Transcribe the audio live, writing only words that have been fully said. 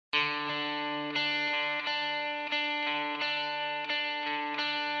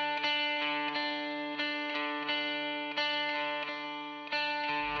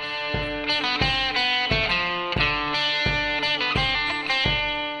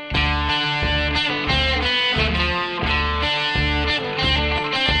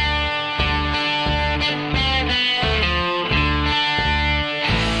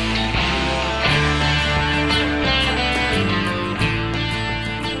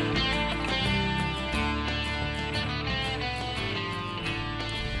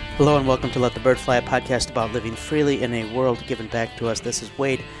Hello and welcome to Let the Bird Fly, a podcast about living freely in a world given back to us. This is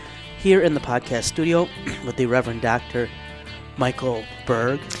Wade here in the podcast studio with the Reverend Dr. Michael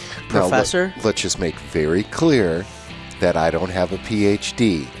Berg, professor. Now, let's just make very clear that I don't have a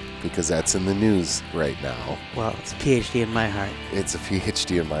PhD because that's in the news right now. Well, it's a PhD in my heart. It's a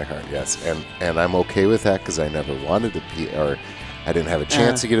PhD in my heart, yes. And I'm okay with that because I never wanted or I didn't have a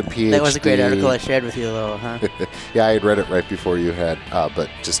chance to get a PhD. That was a great article I shared with you, though, huh? Yeah, I had read it right before you had, but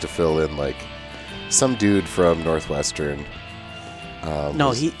just to fill in, like, some dude from Northwestern.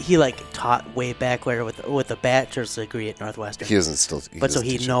 He taught way back where with a bachelor's degree at Northwestern. He isn't still.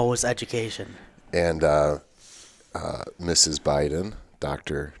 He knows education. And Mrs. Biden,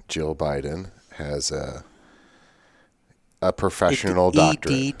 Dr. Jill Biden, has a professional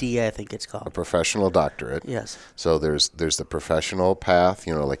doctorate. EDD, I think it's called. A professional doctorate. Yes. So there's the professional path,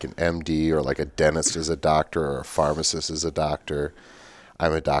 like an MD or like a dentist is a doctor or a pharmacist is a doctor.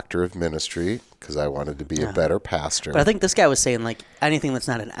 I'm a doctor of ministry because I wanted to be a better pastor. But I think this guy was saying, like, anything that's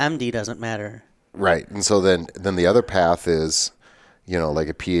not an MD doesn't matter. Right. And so then the other path is, like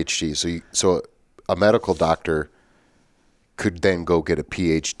a PhD. So a medical doctor could then go get a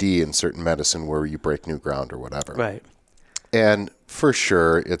PhD in certain medicine where you break new ground or whatever. Right. And for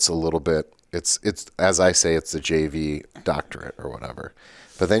sure, it's a little bit, it's as I say, it's the JV doctorate or whatever.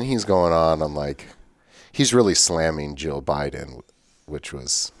 But then he's going on, I'm like, he's really slamming Jill Biden, which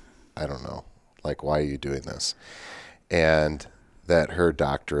was, I don't know, like, why are you doing this? And that her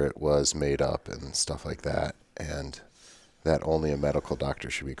doctorate was made up and stuff like that. And that only a medical doctor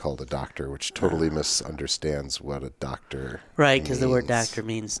should be called a doctor, which totally misunderstands what a doctor Right, because the word doctor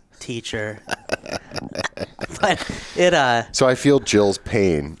means teacher. But So I feel Jill's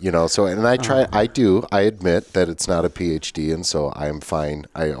pain, so, and I admit that it's not a PhD, and so I'm fine.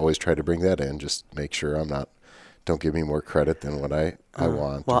 I always try to bring that in, just make sure don't give me more credit than what I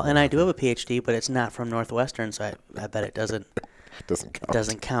want. Well, and I do have a PhD, but it's not from Northwestern, so I bet it doesn't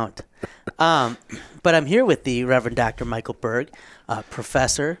count. But I'm here with the Reverend Dr. Michael Berg,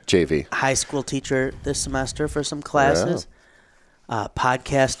 professor, JV, high school teacher this semester for some classes,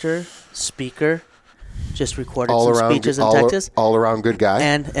 podcaster, speaker, just recorded some speeches in Texas, all around good guy,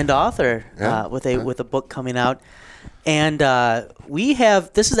 and author with a book coming out. And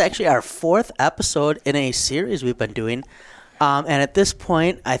this is actually our fourth episode in a series we've been doing. And at this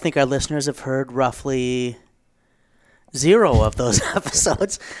point, I think our listeners have heard roughly 0 of those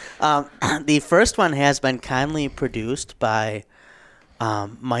episodes. The first one has been kindly produced by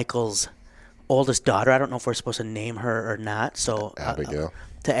Michael's oldest daughter. I don't know if we're supposed to name her or not. So Abigail.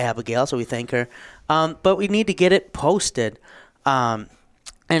 To Abigail, so we thank her. But we need to get it posted. And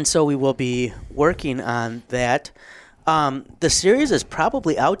so we will be working on that. The series is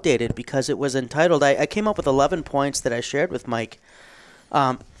probably outdated because it was entitled, I came up with 11 points that I shared with Mike.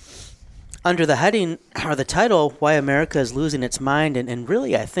 Under the heading, or the title, Why America is Losing Its Mind. And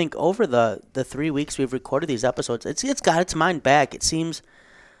really, I think over the 3 weeks we've recorded these episodes, it's got its mind back. It seems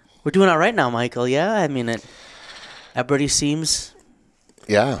we're doing all right now, Michael. Yeah, I mean, everybody seems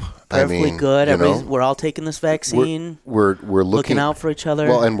perfectly good. We're all taking this vaccine. We're looking out for each other.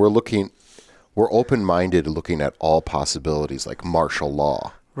 Well, and we're open-minded, looking at all possibilities, like martial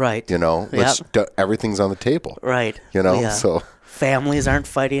law. Right. Everything's on the table. Right. So families aren't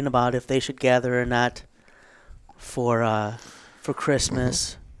fighting about if they should gather or not for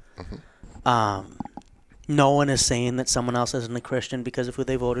Christmas. Mm-hmm. No one is saying that someone else isn't a Christian because of who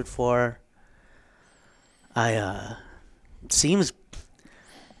they voted for. It seems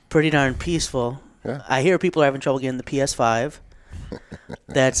pretty darn peaceful. Yeah. I hear people are having trouble getting the PS5.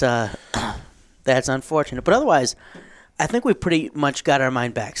 That's unfortunate. But otherwise, I think we pretty much got our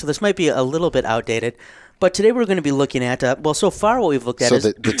mind back. So this might be a little bit outdated. But today we're going to be looking at, so far what we've looked at is...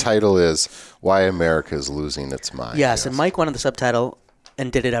 So the title is Why America is Losing Its Mind. Yes, and Mike wanted the subtitle,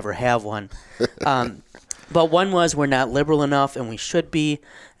 and did it ever have one? But one was, we're not liberal enough, and we should be,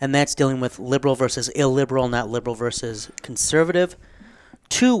 and that's dealing with liberal versus illiberal, not liberal versus conservative.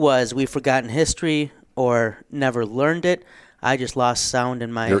 2 was, we've forgotten history or never learned it. I just lost sound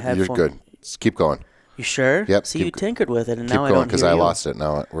in my headphone. You're good. Just keep going. You sure? Yep. See, you tinkered with it, and now I don't hear you. Because I lost it.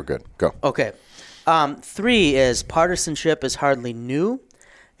 Now we're good. Go. Okay. 3 is, partisanship is hardly new,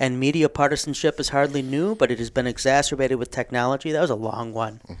 and media partisanship is hardly new, but it has been exacerbated with technology. That was a long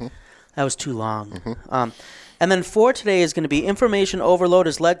one. Mm-hmm. That was too long. Mm-hmm. And then 4 today is going to be, information overload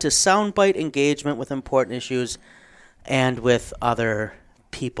has led to soundbite engagement with important issues and with other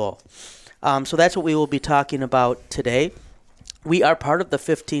people. So that's what we will be talking about today. We are part of the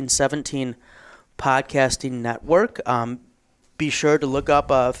 1517 Podcasting Network. Be sure to look up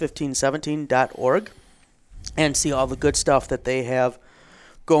 1517.org and see all the good stuff that they have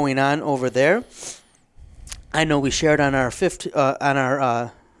going on over there. I know we shared on our Facebook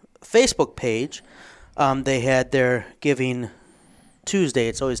page. They had their Giving Tuesday.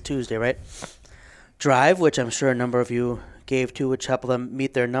 It's always Tuesday, right? Drive, which I'm sure a number of you gave to, which helped them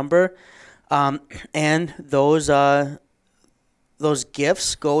meet their number. And those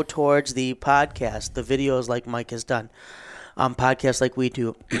gifts go towards the podcast, the videos like Mike has done, podcasts like we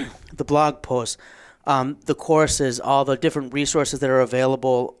do, the blog posts, the courses, all the different resources that are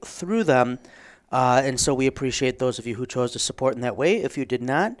available through them. And so we appreciate those of you who chose to support in that way. If you did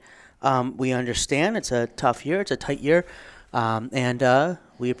not, we understand. It's a tough year. It's a tight year. And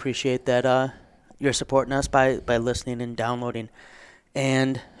we appreciate that you're supporting us by listening and downloading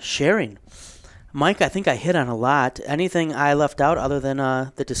and sharing. Mike, I think I hit on a lot. Anything I left out other than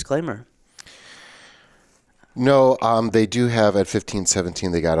the disclaimer? No, they do have at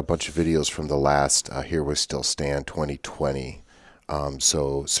 1517, they got a bunch of videos from the last Here We Still Stand 2020.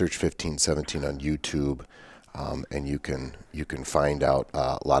 So search 1517 on YouTube, and you can find out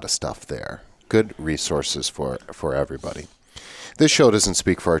a lot of stuff there. Good resources for everybody. This show doesn't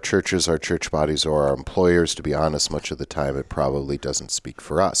speak for our churches, our church bodies, or our employers. To be honest, much of the time it probably doesn't speak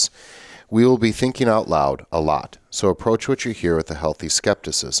for us. We will be thinking out loud a lot, so approach what you hear with a healthy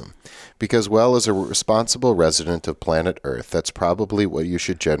skepticism. Because, well, as a responsible resident of planet Earth, that's probably what you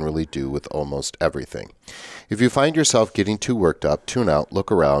should generally do with almost everything. If you find yourself getting too worked up, tune out,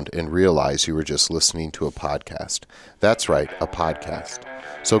 look around, and realize you were just listening to a podcast. That's right, a podcast.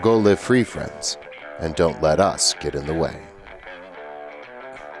 So go live free, friends, and don't let us get in the way.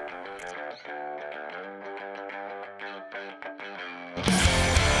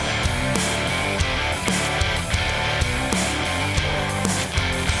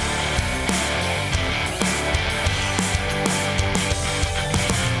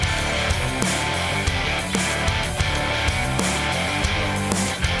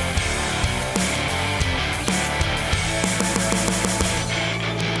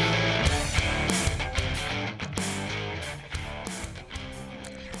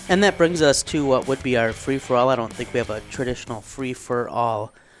 And that brings us to what would be our free-for-all. I don't think we have a traditional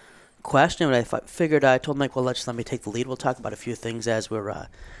free-for-all question, but I told Mike, well, let me take the lead. We'll talk about a few things as we're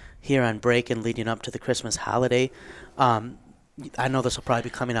here on break and leading up to the Christmas holiday. I know this will probably be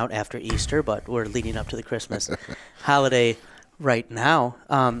coming out after Easter, but we're leading up to the Christmas holiday right now.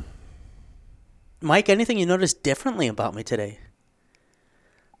 Mike, anything you noticed differently about me today?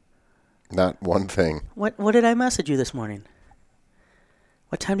 Not one thing. What did I message you this morning?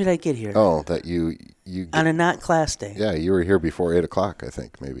 What time did I get here? Oh, that you on a not class day. Yeah, you were here before 8 o'clock, I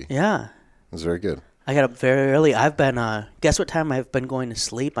think, maybe. Yeah. It was very good. I got up very early. I've been, guess what time I've been going to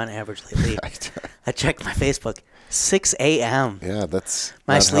sleep on average lately? I checked my Facebook. 6 a.m. Yeah, that's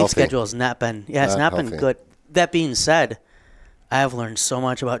my not sleep healthy. schedule has not been, it's not been good. That being said, I have learned so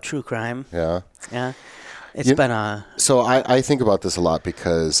much about true crime. Yeah. Yeah. It's been So I think about this a lot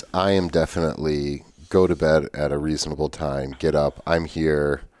because I am definitely go to bed at a reasonable time, get up. I'm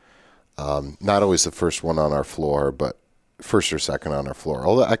here, not always the first one on our floor, but first or second on our floor.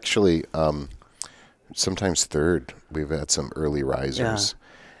 Although actually, sometimes third. We've had some early risers.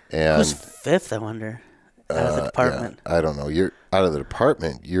 Yeah. And who's fifth, I wonder, out of the department? Yeah, I don't know. You're out of the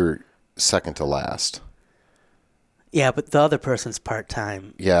department. You're second to last. Yeah, but the other person's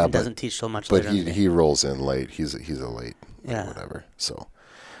part-time. Yeah, and doesn't teach till much but later. But he rolls in late. He's a late, whatever. So.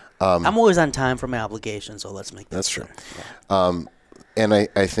 I'm always on time for my obligations, so let's make that That's true. Yeah. And I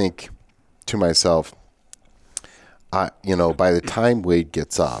think to myself, by the time Wade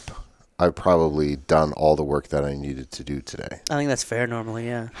gets up, I've probably done all the work that I needed to do today. I think that's fair normally,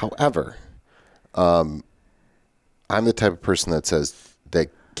 yeah. However, I'm the type of person that says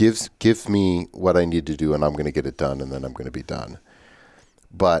that give me what I need to do and I'm going to get it done and then I'm going to be done.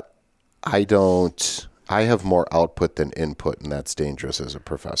 But I have more output than input, and that's dangerous as a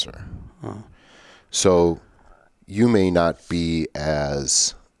professor. Oh. So you may not be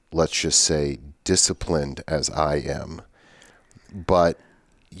as, let's just say, disciplined as I am, but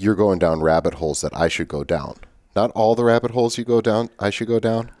you're going down rabbit holes that I should go down. Not all the rabbit holes you go down, I should go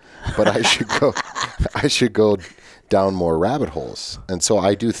down, but I should go down more rabbit holes. And so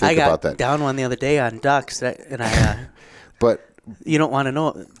I do think about that. I got down one the other day on ducks, and I but you don't want to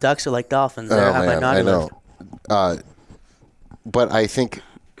know. Ducks are like dolphins. They're on my naughty list. But I think,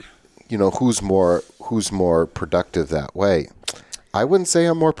 who's more productive that way? I wouldn't say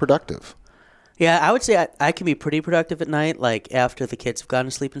I'm more productive. Yeah, I would say I can be pretty productive at night, like after the kids have gone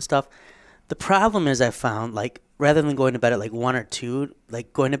to sleep and stuff. The problem is I found, like, rather than going to bed at like 1 or 2,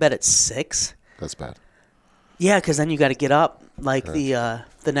 like going to bed at 6. That's bad. Yeah, because then you got to get up like the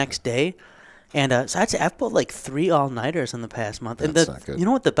next day. And so I've pulled like 3 all-nighters in the past month. That's And not good. You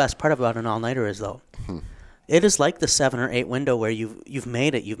know what the best part about an all-nighter is, though? It is like the 7 or 8 window where you've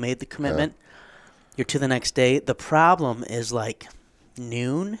made it. You've made the commitment. You're to the next day. The problem is like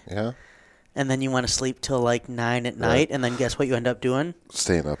noon. Yeah. And then you want to sleep till like 9 at night. And then guess what you end up doing?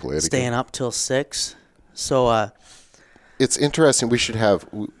 Staying up late. Staying up till 6. So it's interesting. We should have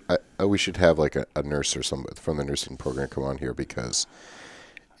like a nurse or somebody from the nursing program come on here, because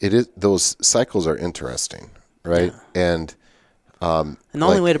those cycles are interesting, right? Yeah. And the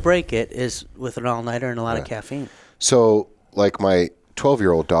only way to break it is with an all-nighter and a lot of caffeine. So, like, my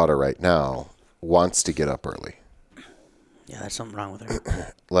 12-year-old daughter right now wants to get up early. Yeah, there's something wrong with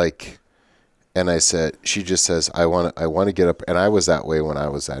her. And I said, she just says, I want to get up. And I was that way when I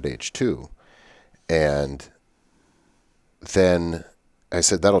was that age too. And then I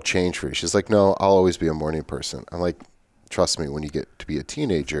said, that'll change for you. She's like, no, I'll always be a morning person. I'm like, trust me, when you get to be a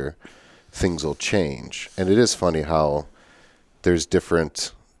teenager, things will change. And it is funny how there's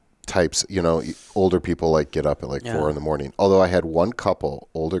different types, older people like get up at like 4 in the morning. Although I had one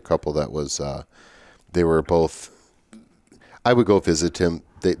older couple that was, they were both, I would go visit him.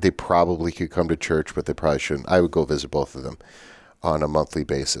 They probably could come to church, but they probably shouldn't. I would go visit both of them on a monthly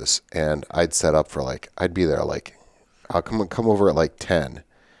basis. And I'd set up for I'd be there I'll come over at 10.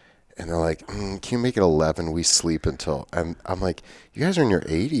 And they're like, can you make it 11? We sleep until, and I'm like, you guys are in your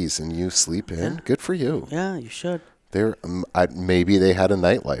 80s and you sleep in? Yeah. Good for you. Yeah, you should. Maybe they had a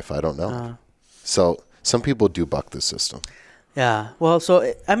nightlife. I don't know. So some people do buck the system. Yeah. Well, so,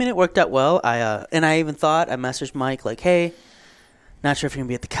 it worked out well. I even thought, I messaged Mike like, hey, not sure if you're going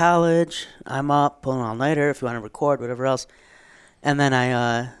to be at the college. I'm up, pulling all-nighter if you want to record, whatever else. And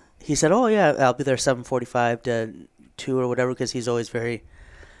then he said, oh, yeah, I'll be there 7:45 to 2 or whatever, because he's always very,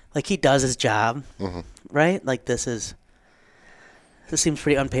 he does his job, right? This seems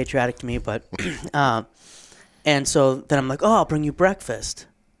pretty unpatriotic to me, but, and so then I'm like, oh, I'll bring you breakfast.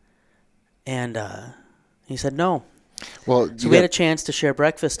 And he said no. Well, so we had a chance to share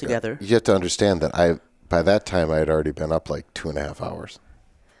breakfast together. You have to understand that by that time I had already been up 2.5 hours.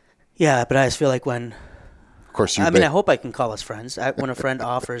 Yeah, but I just feel like when, of course, I hope I can call us friends. When a friend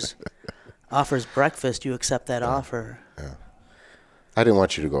offers breakfast, you accept that offer. Yeah. I didn't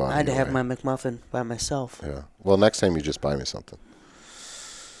want you to go out. I had to have my McMuffin by myself. Yeah. Well, next time you just buy me something.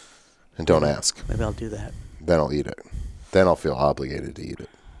 And don't ask. Maybe I'll do that. Then I'll eat it. Then I'll feel obligated to eat it.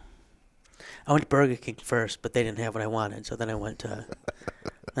 I went to Burger King first, but they didn't have what I wanted, so then I went to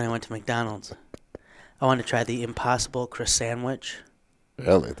McDonald's. I wanted to try the Impossible Crust Sandwich.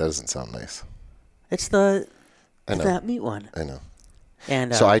 Really? That doesn't sound nice. It's that meat one. I know.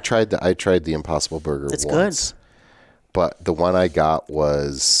 And so I tried the Impossible Burger once. It's good. But the one I got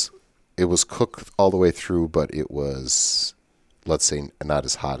was cooked all the way through, but it was, let's say, not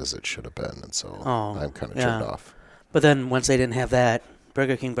as hot as it should have been, and so I'm kind of turned off. But then once they didn't have that,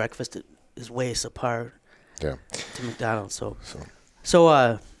 Burger King breakfast is way apart. Yeah. To McDonald's.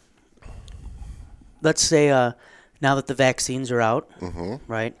 So let's say now that the vaccines are out,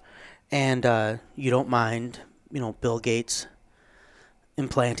 right, and you don't mind, Bill Gates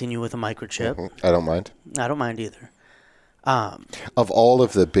implanting you with a microchip. I don't mind. I don't mind either. Of all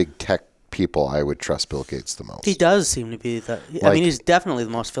of the big tech people, I would trust Bill Gates the most. He does seem to be he's definitely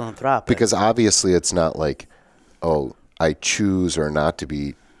the most philanthropic. Because obviously it's not like, oh, I choose or not to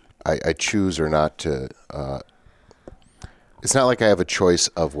be, I choose or not to, it's not like I have a choice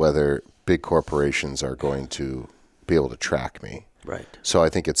of whether big corporations are going to be able to track me. Right. So I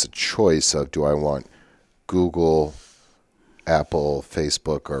think it's a choice of, do I want Google, Apple,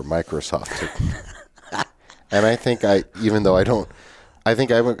 Facebook, or Microsoft to... And I think I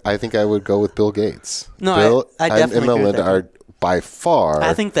would go with Bill Gates. No, Bill I definitely and Melinda agree with that. are by far.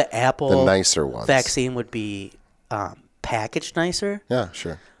 I think the Apple the nicer ones. vaccine would be packaged nicer. Yeah,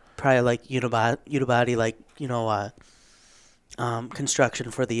 sure. Probably like unibody, construction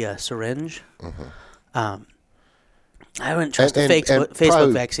for the syringe. I wouldn't trust a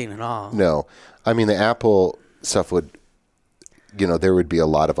Facebook vaccine at all. No, I mean the Apple stuff would. There would be a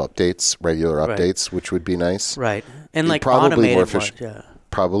lot of updates, regular updates, which would be nice. Right. And probably automated more efficient. ones, yeah.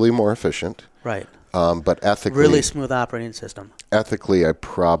 Probably more efficient. Right. But ethically, really smooth operating system. Ethically, I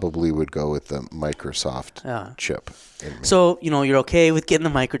probably would go with the Microsoft chip. So, you're okay with getting the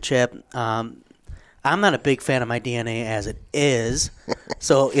microchip. I'm not a big fan of my DNA as it is.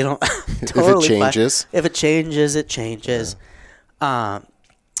 So, totally if it changes. Fine. If it changes, it changes. Yeah.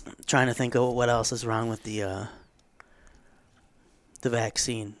 Trying to think of what else is wrong with the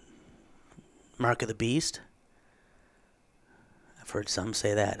vaccine. Mark of the Beast. I've heard some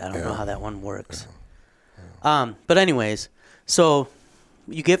say that. I don't know how that one works. But anyways, so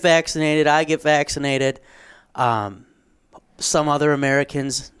you get vaccinated. I get vaccinated. Some other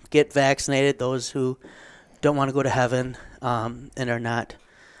Americans get vaccinated. Those who don't want to go to heaven and are not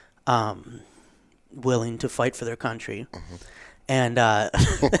willing to fight for their country. Mm-hmm. And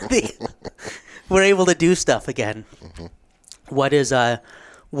we're able to do stuff again. Mm-hmm. What is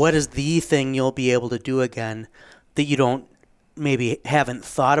the thing you'll be able to do again that you haven't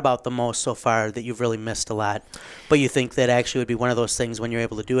thought about the most so far, that you've really missed a lot, but you think that actually would be one of those things when you're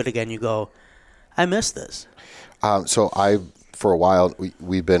able to do it again, you go, I miss this? For a while,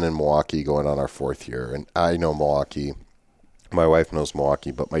 we've been in Milwaukee going on our 4th year, and I know Milwaukee. My wife knows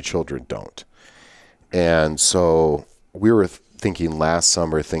Milwaukee, but my children don't. And so we were thinking last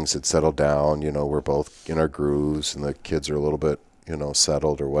summer things had settled down. We're both in our grooves, and the kids are a little bit,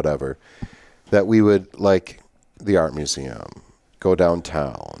 settled or whatever, that we would like the art museum, go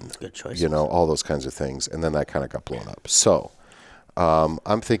downtown. Good choice. All those kinds of things. And then that kind of got blown up. So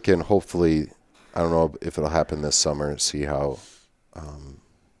I'm thinking hopefully, I don't know if it'll happen this summer, see how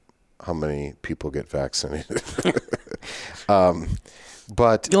many people get vaccinated.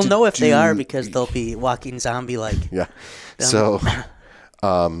 But you'll know if they are, because they'll be walking zombie-like. Yeah. So,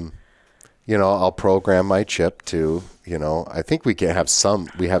 I'll program my chip to, I think we have some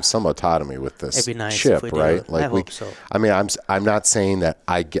autonomy with this It'd be nice chip, if we right? Do. I hope so. I mean, I'm not saying that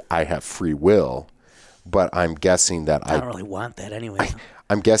I have free will, but I'm guessing that I don't really want that anyway.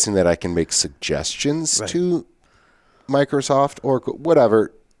 I'm guessing that I can make suggestions to Microsoft or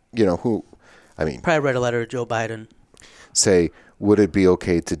whatever, probably write a letter to Joe Biden. Say, would it be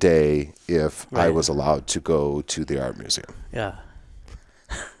okay today if I was allowed to go to the art museum? Yeah.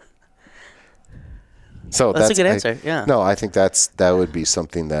 So that's a good answer. Yeah. No, I think that would be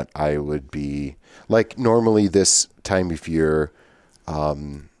something that I would be like. Normally, this time of year,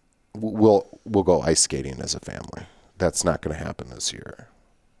 we'll go ice skating as a family. That's not going to happen this year.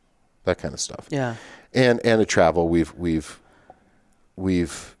 That kind of stuff. Yeah. And to travel, we've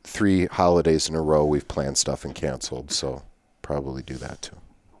 3 holidays in a row we've planned stuff and canceled. So probably do that too.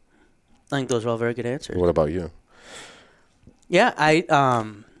 I think those are all very good answers. What about you? Yeah,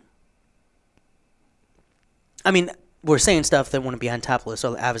 I mean, we're saying stuff that want to be on top of the list.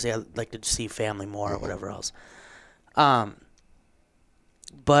 So obviously, I'd like to see family more or whatever else.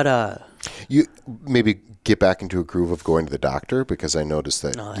 But you maybe get back into a groove of going to the doctor, because I noticed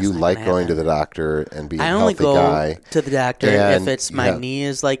that you like going to the doctor and being a healthy guy. I only go to the doctor if it's my knee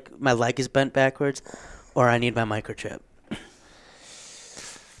is like my leg is bent backwards, or I need my microchip.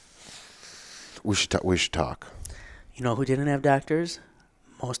 We should talk. You know who didn't have doctors?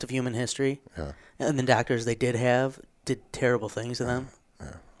 Most of human history. Yeah. And the doctors they did have did terrible things to them.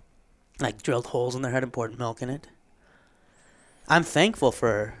 Yeah. Like drilled holes in their head and poured milk in it. I'm thankful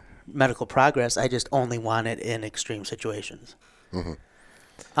for medical progress. I just only want it in extreme situations. Mm-hmm.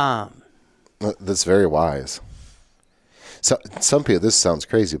 That's very wise. So some people, this sounds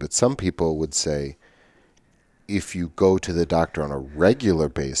crazy, but some people would say, if you go to the doctor on a regular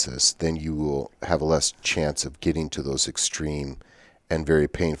basis, then you will have a less chance of getting to those extreme and very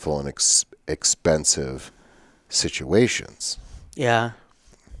painful and expensive situations. Yeah.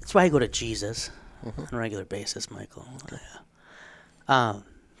 That's why I go to Jesus on a regular basis, Michael. Yeah.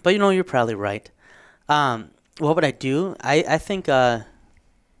 But you're probably right. What would I do? I think something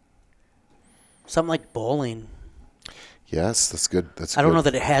like bowling. Yes, that's good. I don't know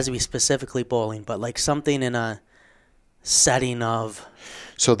that it has to be specifically bowling, but like something in a setting of.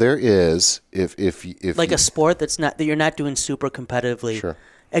 So there is, if like a sport that you're not doing super competitively. Sure.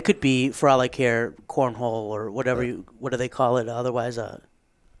 It could be, for all I care, cornhole or whatever what do they call it? Otherwise,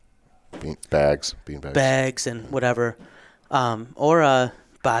 bean bags. Bags and whatever, or a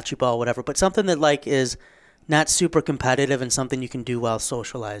bocce ball, whatever. But something that like is not super competitive and something you can do while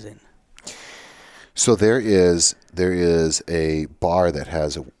socializing. So there is a bar that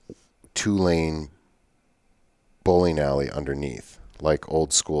has a 2-lane bowling alley underneath. Like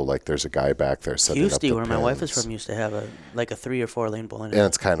old school, like there's a guy back there setting up the Houston, where my wife is pins. from, used to have a 3 or 4 lane bowling alley. And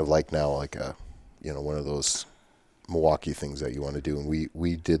it's kind of like now like a, one of those Milwaukee things that you want to do. And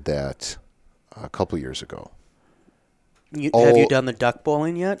we did that a couple years ago. Have you done the duck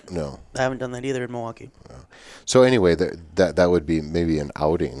bowling yet? No. I haven't done that either in Milwaukee. No. So anyway, that would be maybe an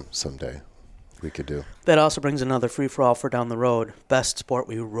outing someday we could do. That also brings another free-for-all for down the road. Best sport,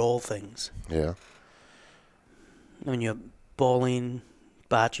 we roll things. Yeah. When you have bowling,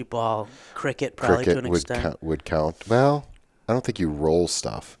 bocce ball, cricket probably to an extent. Would count. Well, I don't think you roll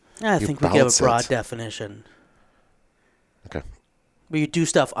stuff. I think we give a broad definition. Okay. But you do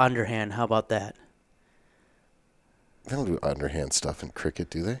stuff underhand. How about that? They don't do underhand stuff in cricket,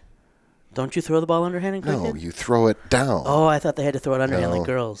 do they? Don't you throw the ball underhand in cricket? No, you throw it down. Oh, I thought they had to throw it underhand like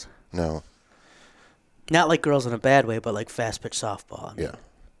girls. No. Not like girls in a bad way, but like fast pitch softball. Yeah.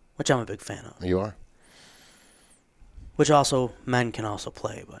 Which I'm a big fan of. You are? Which also, men can also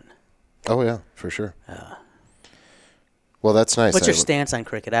play, but. Oh, yeah, for sure. Well, that's nice. What's your stance on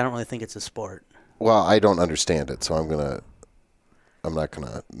cricket? I don't really think it's a sport. Well, I don't understand it, so I'm not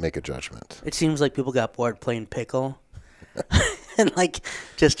gonna make a judgment. It seems like people got bored playing pickle and like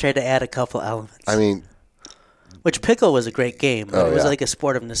just tried to add a couple elements. I mean, which pickle was a great game, but it was yeah. like a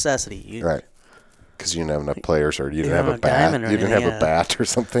sport of necessity. Right. Because you didn't have enough players, or you didn't have a bat. diamond or You didn't anything, have a bat or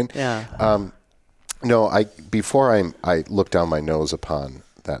something. Yeah. No, before I look down my nose upon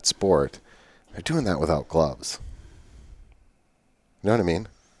that sport, they're doing that without gloves. You know what I mean?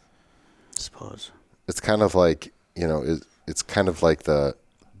 I suppose. It's kind of like, it's kind of like the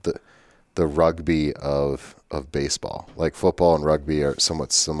rugby of baseball. Like football and rugby are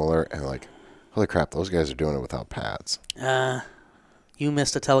somewhat similar, and like, holy crap, those guys are doing it without pads. You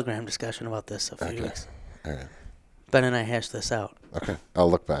missed a Telegram discussion about this a few weeks. All right. Ben and I hashed this out. Okay. I'll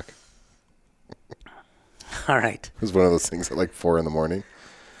look back. All right. It was one of those things at like 4 a.m.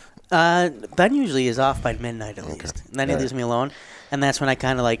 Ben usually is off by midnight at least. And then he leaves me alone. And that's when I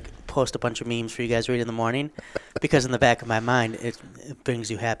kind of like post a bunch of memes for you guys to read in the morning. Because in the back of my mind, it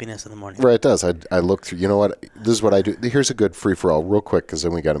brings you happiness in the morning. Right, it does. I look through. You know what? This is what I do. Here's a good free-for-all real quick, because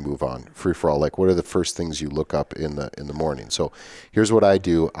then we got to move on. Free-for-all, like what are the first things you look up in the morning? So here's what I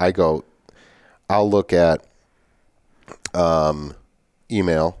do. I'll look at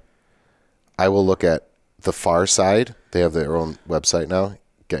email. I will look at The Far Side. They have their own website now.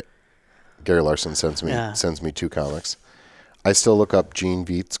 Gary Larson sends me 2 comics. I still look up Gene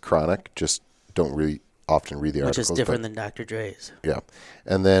Veit's Chronic. Just don't really often read the articles. Which is different than Dr. Dre's. Yeah.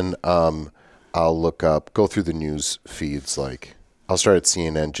 And then I'll go through the news feeds. Like, I'll start at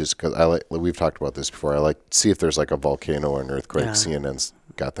CNN just because we've talked about this before. I like see if there's like a volcano or an earthquake. Yeah. CNN's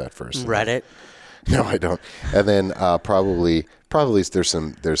got that first. Reddit? No, I don't. And then probably there's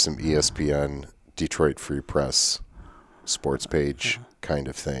some ESPN, Detroit Free Press, sports page kind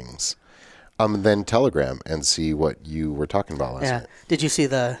of things. Then Telegram and see what you were talking about last night. Did you see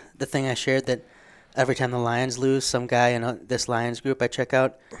the thing I shared that every time the Lions lose, some guy in this Lions group I check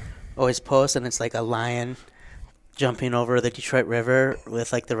out always posts, and it's like a lion jumping over the Detroit River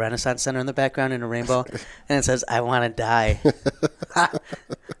with like the Renaissance Center in the background in a rainbow, and it says, "I want to die."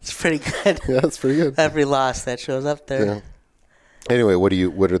 It's pretty good. Yeah, it's pretty good. Every loss that shows up there. Yeah. Anyway, what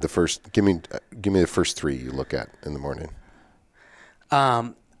are the first? Give me the first 3 you look at in the morning.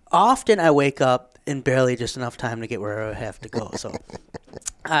 Often I wake up in barely just enough time to get where I have to go. So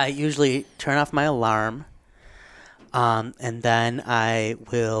I usually turn off my alarm, and then I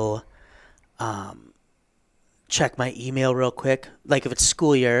will check my email real quick. Like if it's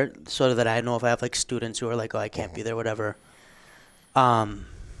school year, so that I know if I have like students who are like, oh, I can't be there, whatever. I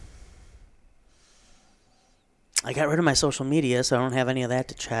got rid of my social media, so I don't have any of that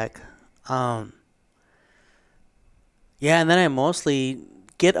to check. And then I mostly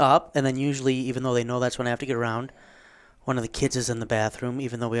get up, and then usually, even though they know that's when I have to get around, one of the kids is in the bathroom,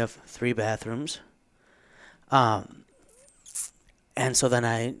 even though we have 3 bathrooms. And so then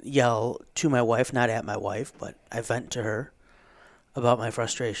I yell to my wife, not at my wife, but I vent to her about my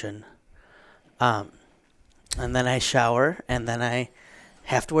frustration. And then I shower, and then I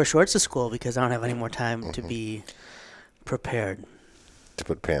have to wear shorts to school because I don't have any more time to be prepared. To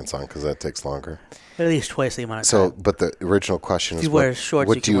put pants on, because that takes longer. At least twice the amount of time. But the original question is, if you wear shorts,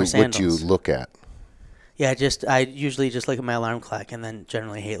 what you can wear sandals. What do you look at? Yeah, I usually just look at my alarm clock and then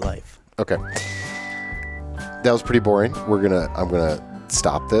generally hate life. Okay. That was pretty boring. I'm gonna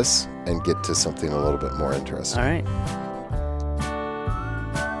stop this and get to something a little bit more interesting. All right.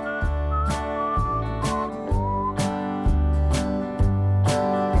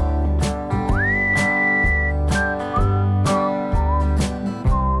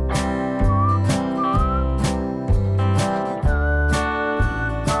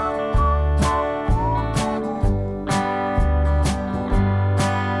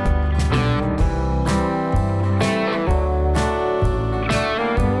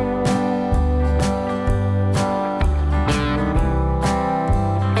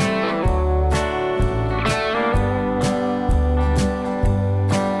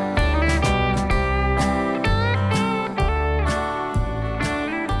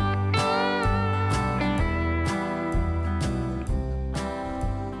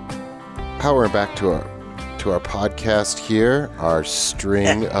 We're back to our podcast here, our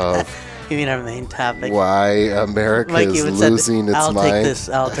string of you mean our main topic? Why America Mikey is losing its mind.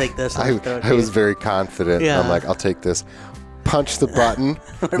 I'll take this. I was very confident. Yeah. I'm like, I'll take this. punch the button.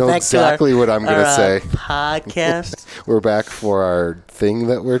 Know back to exactly what I'm going to say. Podcast. We're back for our thing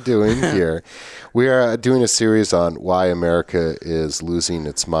that we're doing here. We are doing a series on why America is losing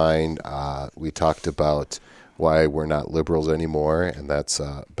its mind. We talked about why we're not liberals anymore, and that's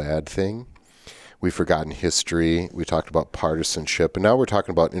a bad thing. We've forgotten history. We talked about partisanship, and now we're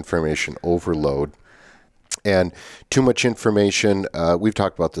talking about information overload. And too much information, we've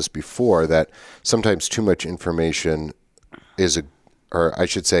talked about this before, that sometimes too much information is or I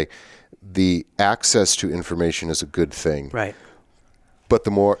should say, the access to information is a good thing. Right. But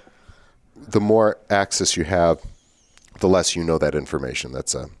the more access you have, the less you know that information.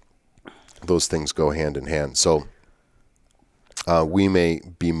 Those things go hand in hand. So we may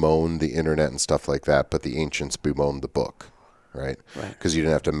bemoan the internet and stuff like that, but the ancients bemoaned the book. Right? Because you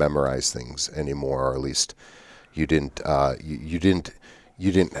didn't have to memorize things anymore, or at least you didn't. You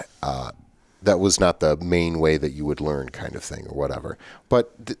didn't. That was not the main way that you would learn, kind of thing, or whatever.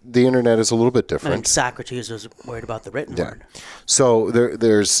 But the internet is a little bit different. And Socrates was worried about the written word. So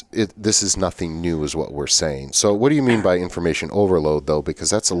this is nothing new, is what we're saying. So what do you mean by information overload, though? Because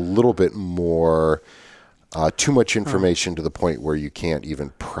that's a little bit more. Too much information to the point where you can't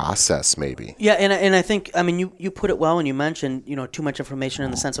even process, maybe. Yeah, and I think, I mean, you put it well when you mentioned, too much information in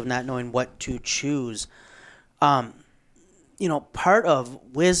the sense of not knowing what to choose. Part of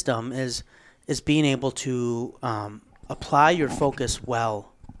wisdom is being able to apply your focus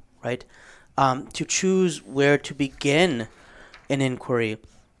well, right? To choose where to begin an inquiry.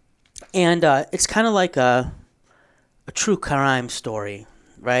 And it's kind of like a true crime story,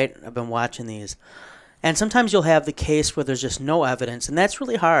 right? I've been watching these. And sometimes you'll have the case where there's just no evidence, and that's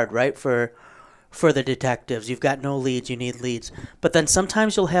really hard, right, for the detectives. You've got no leads, you need leads. But then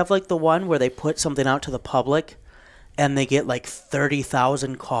sometimes you'll have like the one where they put something out to the public, and they get like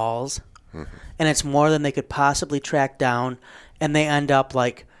 30,000 calls, and it's more than they could possibly track down, and they end up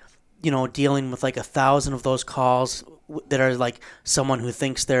like, dealing with like 1,000 of those calls that are like someone who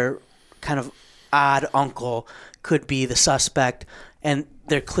thinks their kind of odd uncle could be the suspect, and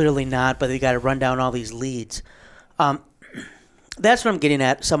they're clearly not, but they got to run down all these leads. That's what I'm getting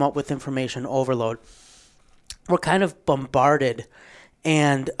at somewhat with information overload. We're kind of bombarded,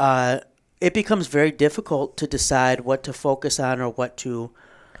 and it becomes very difficult to decide what to focus on or what to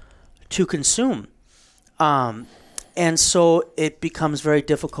consume. And so it becomes very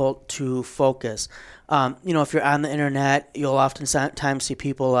difficult to focus. If you're on the internet, you'll oftentimes see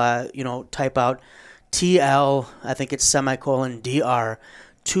people, type out TL, I think it's semicolon DR,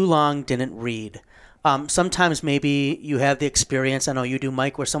 too long, didn't read. Sometimes maybe you have the experience, I know you do,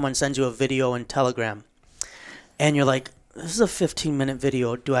 Mike, where someone sends you a video in Telegram, and you're like, this is a 15-minute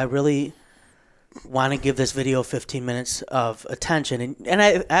video. Do I really want to give this video 15 minutes of attention? And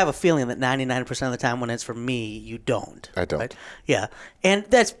I have a feeling that 99% of the time when it's for me, you don't. I don't. Right? Yeah. And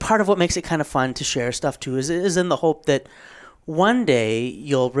that's part of what makes it kind of fun to share stuff, too, is in the hope that one day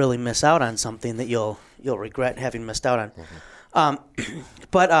you'll really miss out on something that you'll regret having missed out on.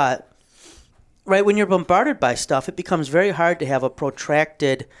 But right, when you're bombarded by stuff, it becomes very hard to have a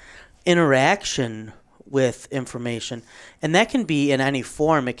protracted interaction with information, and that can be in any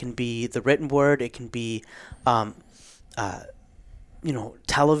form. It can be the written word, it can be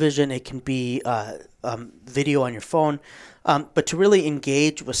television, it can be video on your phone, but to really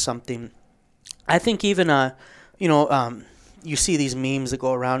engage with something, I think even you see these memes that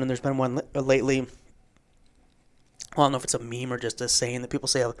go around, and there's been one lately. Well, I don't know if it's a meme or just a saying that people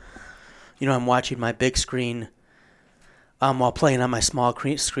say, I'm watching my big screen while playing on my small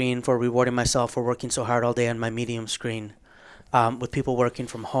screen for rewarding myself for working so hard all day on my medium screen with people working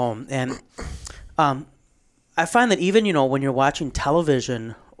from home. And I find that even, when you're watching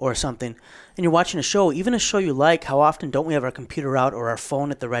television or something and you're watching a show, even a show you like, how often don't we have our computer out or our phone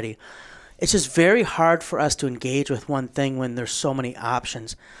at the ready? It's just very hard for us to engage with one thing when there's so many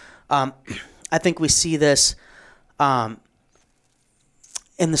options. I think we see this in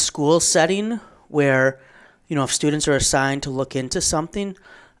the school setting where, if students are assigned to look into something,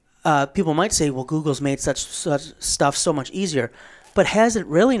 people might say, well, Google's made such stuff so much easier. But has it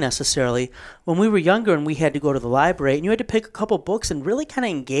really necessarily? When we were younger and we had to go to the library and you had to pick a couple books and really kind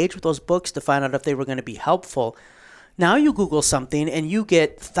of engage with those books to find out if they were going to be helpful. Now you Google something and you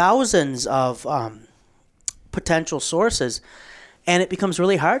get thousands of potential sources, and it becomes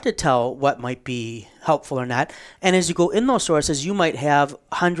really hard to tell what might be helpful or not. And as you go in those sources, you might have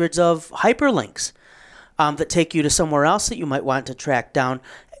hundreds of hyperlinks that take you to somewhere else that you might want to track down,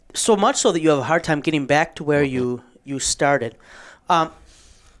 so much so that you have a hard time getting back to where you started.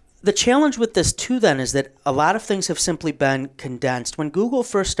 The challenge with this, too, then, is that a lot of things have simply been condensed. When Google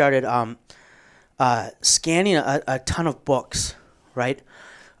first started scanning a ton of books, right?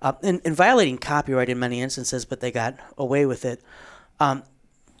 And violating copyright in many instances, but they got away with it.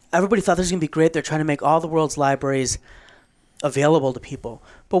 Everybody thought this was going to be great. They're trying to make all the world's libraries available to people.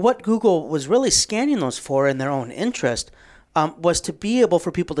 But what Google was really scanning those for in their own interest was to be able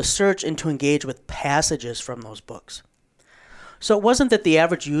for people to search and to engage with passages from those books. So it wasn't that the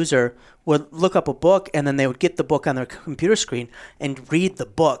average user would look up a book and then they would get the book on their computer screen and read the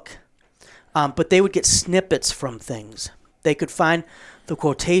book, but they would get snippets from things. They could find the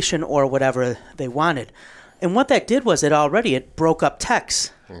quotation or whatever they wanted. And what that did was it broke up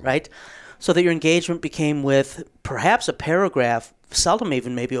text, right? So that your engagement became with perhaps a paragraph, seldom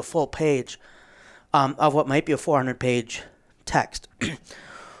even maybe a full page of what might be a 400-page text.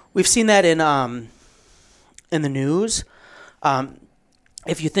 We've seen that in the news.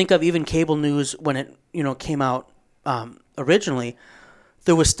 If you think of even cable news when it came out originally,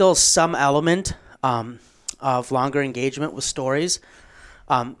 there was still some element of longer engagement with stories,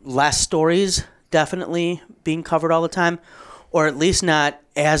 less stories definitely being covered all the time, or at least not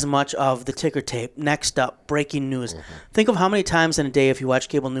as much of the ticker tape. Next up, breaking news. Think of how many times in a day, if you watch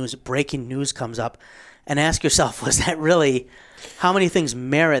cable news, breaking news comes up, and ask yourself, was that really, how many things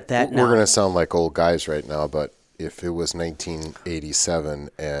merit that now? We're going to sound like old guys right now, but if it was 1987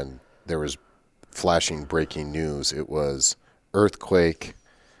 and there was flashing breaking news, it was earthquake,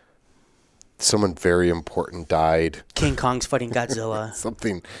 someone very important died. King Kong's fighting Godzilla.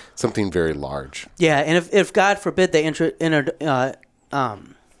 something very large. Yeah, and if God forbid they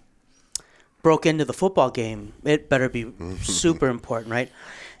broke into the football game, it better be super important, right?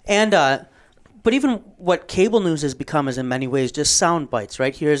 And but even what cable news has become is in many ways just sound bites,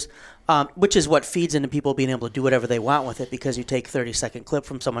 right? Here's which is what feeds into people being able to do whatever they want with it because you take a 30-second clip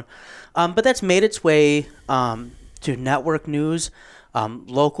from someone. But that's made its way to network news,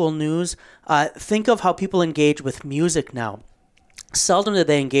 local news. Think of how people engage with music now. Seldom do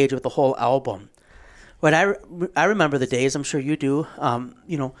they engage with the whole album. But I remember the days, I'm sure you do,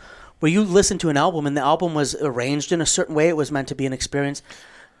 where you listen to an album and the album was arranged in a certain way. It was meant to be an experience.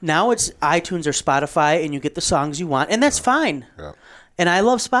 Now it's iTunes or Spotify and you get the songs you want, and that's fine. Yeah. And I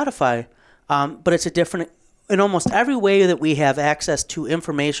love Spotify, but it's a different, in almost every way that we have access to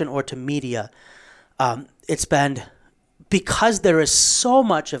information or to media, it's been, because there is so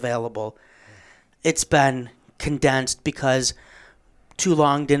much available, it's been condensed because too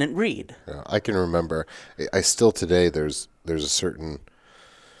long didn't read. Yeah, I can remember, I still today, there's a certain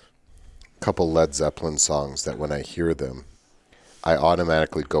couple Led Zeppelin songs that when I hear them, I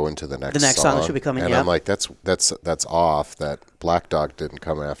automatically go into the next song that should be coming, and I'm like, that's off. That Black Dog didn't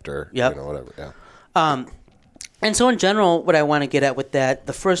come after, whatever. Yeah. And so in general, what I want to get at with that,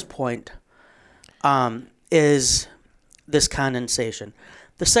 the first point, is this condensation.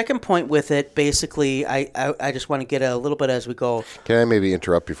 The second point with it, basically, I just want to get a little bit as we go. Can I maybe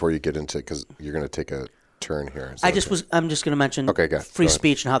interrupt before you get into it, because you're going to take a turn here? I'm just going to mention free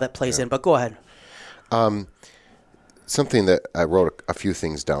speech and how that plays in, but go ahead. Something that I wrote a few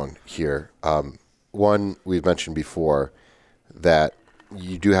things down here. One, we've mentioned before that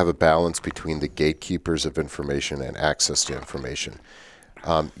you do have a balance between the gatekeepers of information and access to information.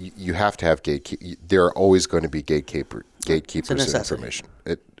 You have to have gatekeepers. There are always going to be gatekeepers of information.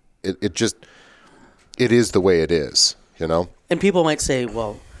 It is the way it is, And people might say,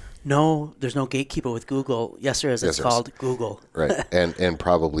 well, no, there's no gatekeeper with Google. Yes, there is. It's called Google. Right. And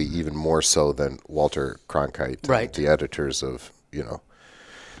probably even more so than Walter Cronkite, right. The editors of,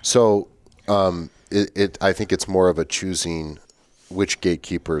 So I think it's more of a choosing which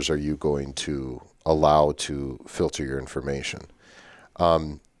gatekeepers are you going to allow to filter your information.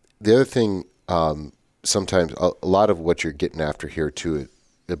 The other thing, sometimes a lot of what you're getting after here too,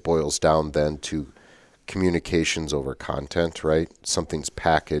 it boils down then to communications over content, right? Something's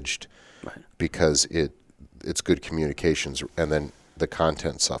packaged because it's good communications, and then the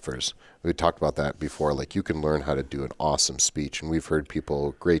content suffers. We talked about that before. Like, you can learn how to do an awesome speech, and we've heard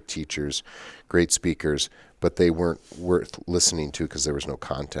people, great teachers, great speakers, but they weren't worth listening to because there was no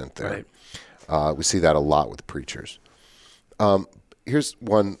content there. Right. We see that a lot with preachers. Here's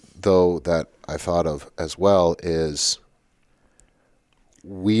one, though, that I thought of as well is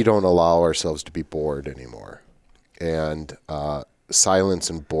we don't allow ourselves to be bored anymore. And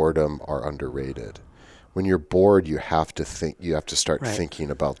silence and boredom are underrated. When you're bored, you have to think. You have to start thinking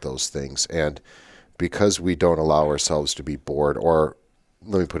about those things. And because we don't allow ourselves to be bored, or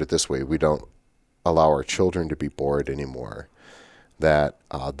let me put it this way, we don't allow our children to be bored anymore, that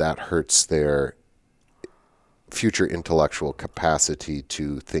hurts their future intellectual capacity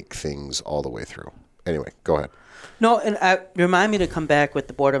to think things all the way through. anyway, go ahead. No, and remind me to come back with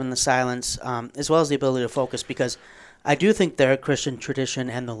the boredom and the silence, as well as the ability to focus, because I do think their Christian tradition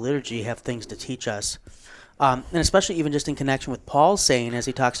and the liturgy have things to teach us. And especially even just in connection with Paul saying, as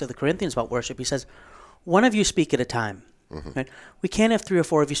he talks to the Corinthians about worship, he says, one of you speak at a time. Right? We can't have 3 or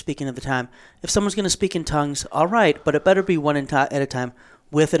 4 of you speaking at a time. If someone's going to speak in tongues, all right, but it better be one at a time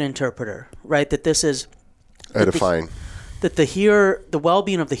with an interpreter, right? That this is edifying. That the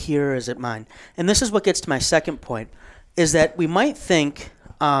well-being of the hearer is at mind. And this is what gets to my second point, is that we might think,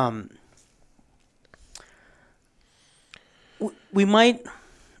 we might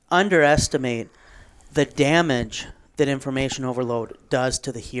underestimate the damage that information overload does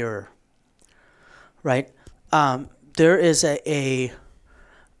to the hearer, right? There is a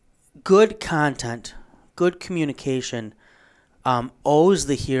good content, good communication owes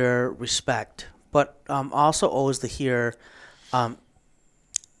the hearer respect, but also owes the hearer,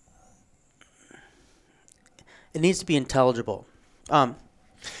 it needs to be intelligible. No,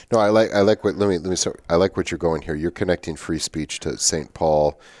 I like what. Let me. I like what you're going here. You're connecting free speech to St.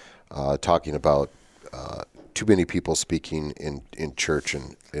 Paul, talking about too many people speaking in church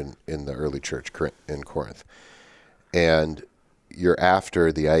and in the early church in Corinth, and you're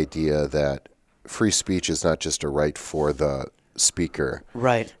after the idea that free speech is not just a right for the speaker,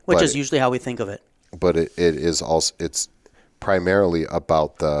 right? Which is usually how we think of it. But it is also, it's primarily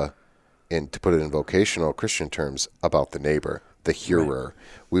about and to put it in vocational Christian terms, about the neighbor, the hearer.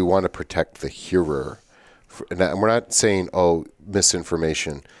 Right. We want to protect the hearer. And we're not saying,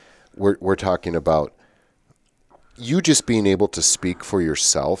 misinformation. We're talking about you just being able to speak for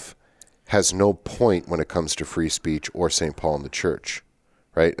yourself has no point when it comes to free speech or St. Paul in the church,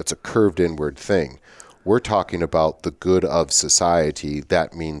 right? It's a curved inward thing. We're talking about the good of society.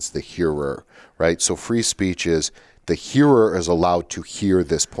 That means the hearer, right? So free speech is the hearer is allowed to hear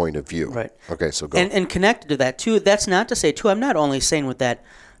this point of view. Right. Okay, so go. And connected to that, too, that's not to say, too, I'm not only saying with that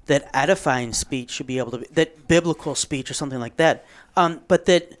edifying speech should be able to be, that biblical speech or something like that, but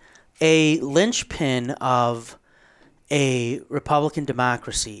that a linchpin of a Republican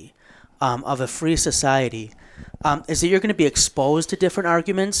democracy, of a free society, is that you're going to be exposed to different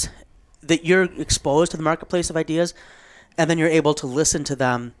arguments, that you're exposed to the marketplace of ideas, and then you're able to listen to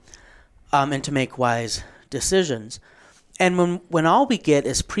them and to make wise decisions. And when all we get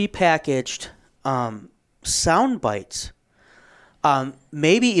is prepackaged sound bites,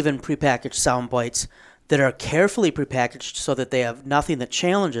 maybe even prepackaged sound bites that are carefully prepackaged so that they have nothing that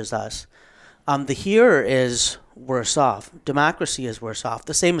challenges us, the hearer is worse off. Democracy is worse off.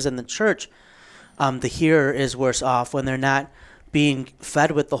 The same as in the church. The hearer is worse off when they're not being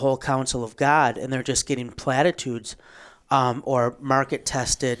fed with the whole counsel of God and they're just getting platitudes or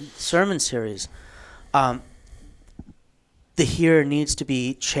market-tested sermon series. The hearer needs to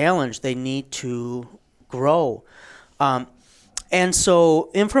be challenged. They need to grow. And so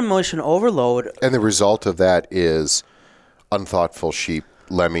information overload. And the result of that is unthoughtful sheep,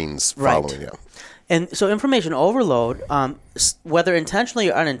 lemmings following you. And so information overload, whether intentionally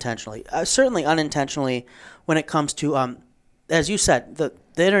or unintentionally, certainly unintentionally when it comes to, as you said, the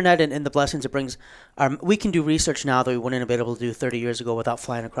internet and the blessings it brings, we can do research now that we wouldn't have been able to do 30 years ago without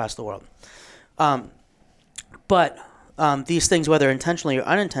flying across the world. But these things, whether intentionally or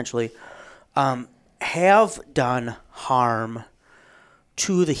unintentionally, have done harm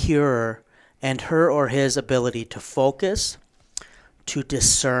to the hearer and her or his ability to focus, to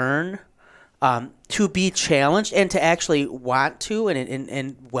discern, to be challenged, and to actually want to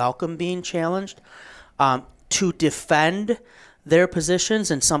and welcome being challenged, to defend their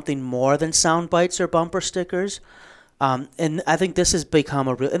positions in something more than sound bites or bumper stickers. And I think this has become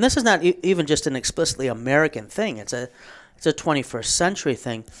a real, and this is not even just an explicitly American thing. It's a 21st century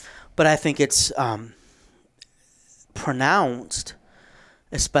thing, but I think it's pronounced,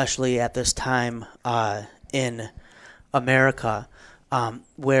 especially at this time in America,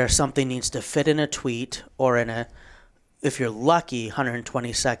 where something needs to fit in a tweet or in a, if you're lucky,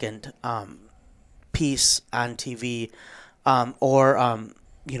 120-second piece on TV, or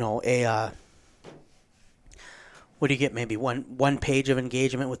a what do you get? Maybe one page of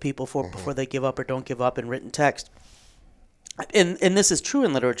engagement with people before they give up or don't give up in written text. And this is true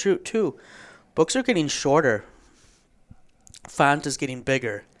in literature too. Books are getting shorter. Font is getting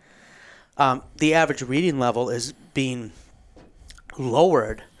bigger. The average reading level is being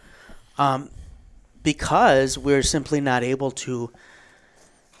lowered because we're simply not able to.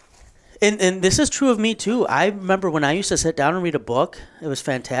 And this is true of me too. I remember when I used to sit down and read a book, it was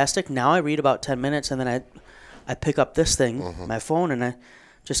fantastic. Now I read about 10 minutes and then I pick up this thing, my phone, and I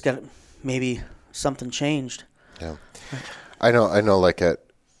just got maybe something changed. Yeah. I know like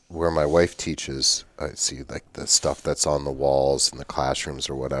where my wife teaches, I see like the stuff that's on the walls in the classrooms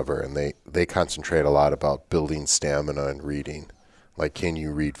or whatever, and they concentrate a lot about building stamina and reading. Like, can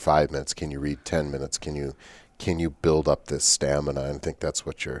you read 5 minutes? Can you read 10 minutes? Can you build up this stamina? And I think that's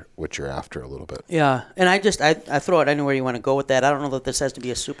what you're after a little bit. Yeah, and I throw it anywhere you want to go with that. I don't know that this has to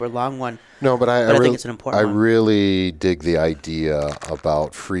be a super long one. No, but I think it's an important one. I really dig the idea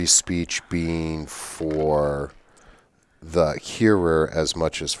about free speech being for the hearer as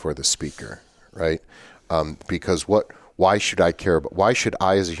much as for the speaker, right? Because why should I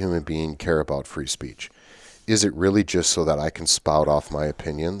as a human being care about free speech? Is it really just so that I can spout off my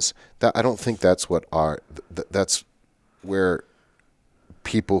opinions? That I don't think that's that's where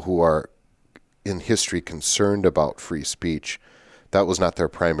people who are in history concerned about free speech, that was not their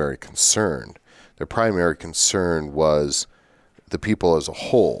primary concern. Their primary concern was the people as a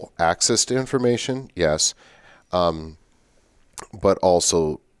whole. Access to information, yes, but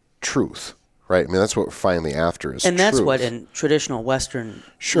also truth. Right, I mean that's what we're finally after is and truth. That's what in traditional Western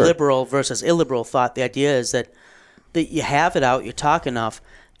liberal versus illiberal thought, the idea is that you have it out, you talk enough,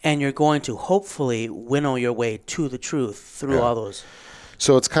 and you're going to hopefully winnow your way to the truth through all those.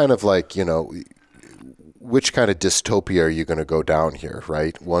 So it's kind of like, which kind of dystopia are you going to go down here,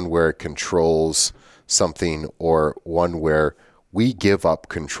 right? One where it controls something or one where we give up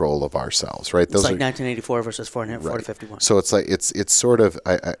control of ourselves, right? Those it's like 1984 versus 451. So it's like it's sort of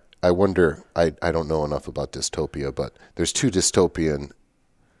I wonder, I don't know enough about dystopia, but there's two dystopian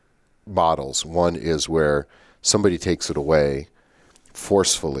models. One is where somebody takes it away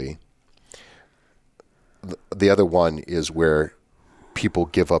forcefully. The other one is where people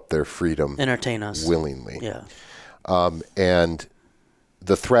give up their freedom. Entertain us. Willingly. Yeah. And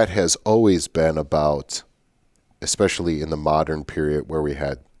the threat has always been about, especially in the modern period where we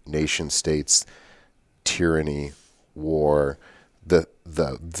had nation states, tyranny, war,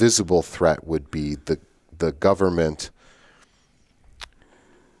 the visible threat would be the government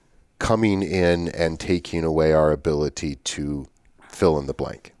coming in and taking away our ability to fill in the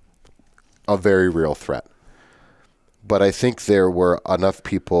blank. A very real threat. But I think there were enough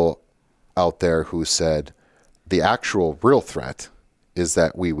people out there who said the actual real threat is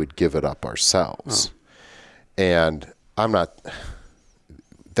that we would give it up ourselves. And I'm not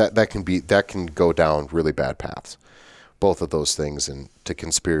that can go down really bad paths. Both of those things into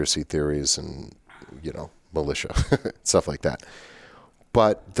conspiracy theories and, militia, stuff like that.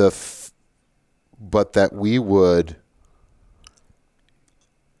 But that we would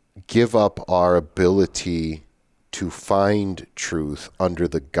give up our ability to find truth under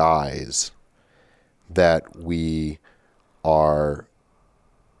the guise that we are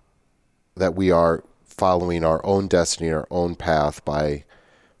following our own destiny, our own path by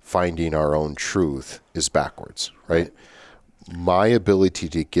finding our own truth is backwards, right? My ability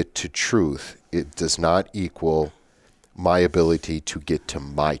to get to truth, it does not equal my ability to get to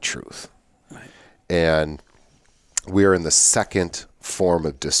my truth. Right. And we're in the second form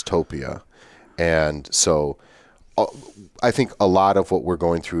of dystopia. And so I think a lot of what we're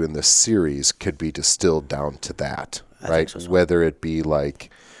going through in this series could be distilled down to that, right? So. Whether it be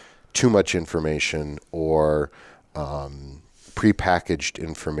like too much information or prepackaged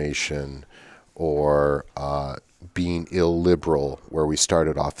information or being illiberal, where we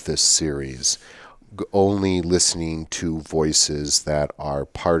started off this series, only listening to voices that are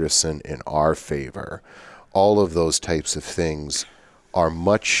partisan in our favor. All of those types of things are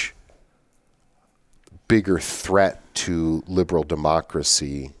much bigger threat to liberal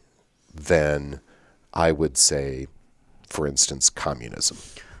democracy than, I would say, for instance, communism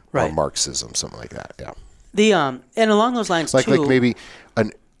or Marxism, something like that. Yeah. And along those lines, like maybe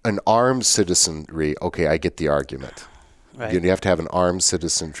an armed citizenry. Okay, I get the argument. Right. You have to have an armed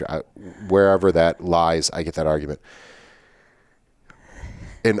citizenry. Wherever that lies, I get that argument.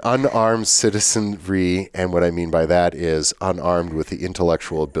 An unarmed citizenry, and what I mean by that is unarmed with the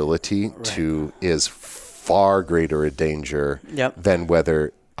intellectual ability is far greater a danger than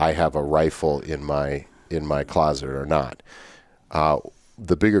whether I have a rifle in my closet or not.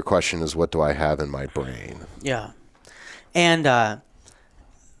 The bigger question is, what do I have in my brain? Yeah. And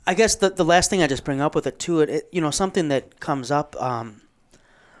I guess the last thing I just bring up with it too, something that comes up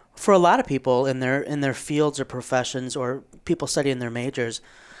for a lot of people in their fields or professions, or people studying their majors,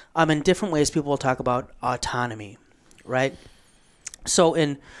 in different ways people will talk about autonomy, right? So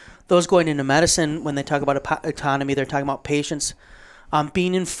in those going into medicine, when they talk about autonomy, they're talking about patients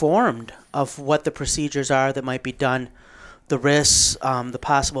being informed of what the procedures are that might be done, the risks, the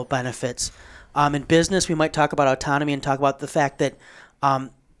possible benefits. In business, we might talk about autonomy and talk about the fact that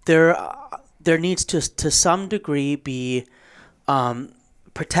there needs to some degree be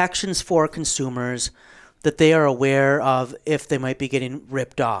protections for consumers that they are aware of if they might be getting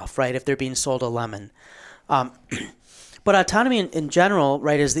ripped off, right? If they're being sold a lemon. But autonomy in general,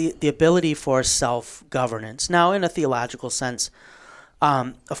 right, is the ability for self-governance. Now, in a theological sense,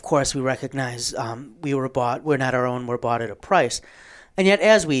 of course, we recognize we're not our own, we're bought at a price. And yet,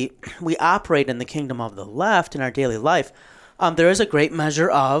 as we operate in the kingdom of the left in our daily life, there is a great measure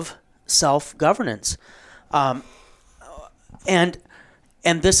of self-governance. And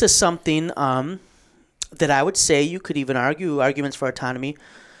this is something that I would say you could even argue arguments for autonomy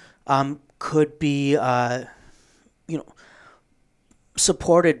could be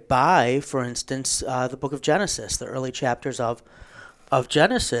supported by, for instance, the book of Genesis, the early chapters of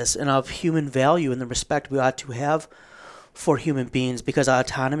Genesis, and of human value and the respect we ought to have for human beings, because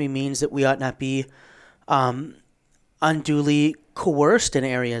autonomy means that we ought not be unduly coerced in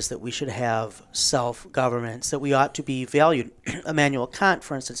areas that we should have self-governance, that we ought to be valued. Immanuel Kant,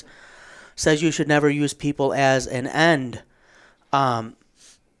 for instance, says you should never use people as an end, right,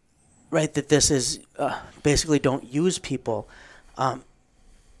 that this is basically don't use people.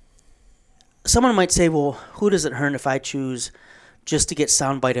 Someone might say, well, who does it hurt if I choose just to get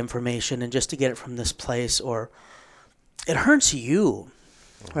soundbite information and just to get it from this place? Or it hurts you,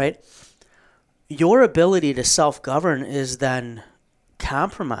 right? Your ability to self-govern is then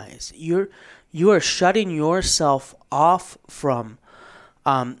compromised. You are shutting yourself off from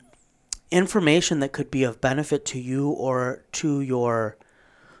information that could be of benefit to you or to your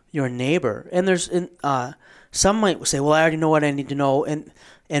neighbor. And there's some might say, well, I already know what I need to know,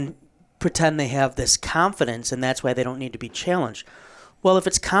 and pretend they have this confidence, and that's why they don't need to be challenged. Well, if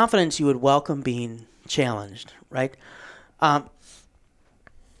it's confidence, you would welcome being challenged, right? I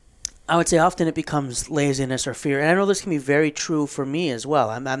would say often it becomes laziness or fear. And I know this can be very true for me as well.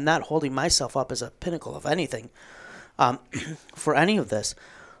 I'm not holding myself up as a pinnacle of anything for any of this.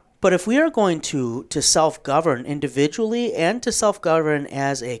 But if we are going to self-govern individually and to self-govern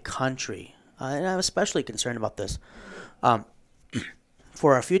as a country, and I'm especially concerned about this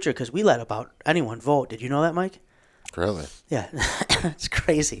for our future, because we let about anyone vote. Did you know that, Mike? Really? Yeah, it's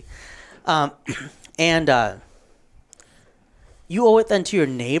crazy. And you owe it then to your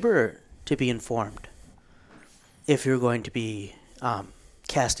neighbor to be informed if you're going to be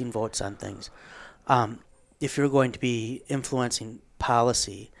casting votes on things, if you're going to be influencing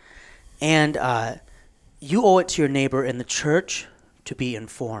policy. And you owe it to your neighbor in the church to be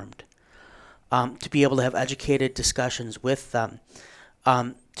informed, to be able to have educated discussions with them,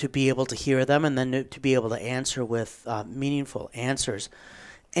 to be able to hear them, and then to be able to answer with meaningful answers.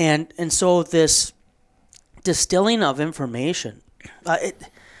 And so this distilling of information,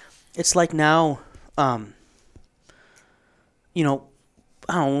 it's like now, I don't know,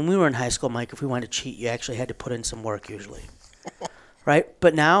 when we were in high school, Mike, if we wanted to cheat, you actually had to put in some work usually. Right?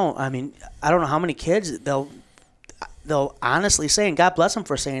 But now, I mean, I don't know how many kids, they'll honestly say, and God bless them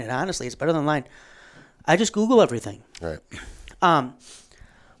for saying it honestly, it's better than lying, I just Google everything. Right.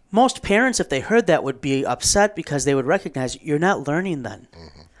 Most parents, if they heard that, would be upset because they would recognize you're not learning then.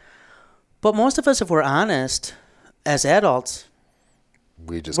 Mm-hmm. But most of us, if we're honest, as adults,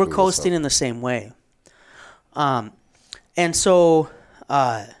 we're coasting in the same way. And so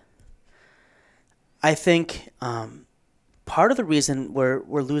I think part of the reason we're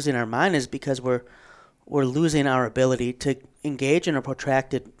losing our mind is because we're losing our ability to engage in a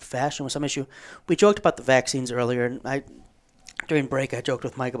protracted fashion with some issue. We joked about the vaccines earlier, and during break I joked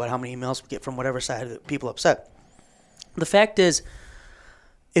with Mike about how many emails we get from whatever side of the people upset. The fact is,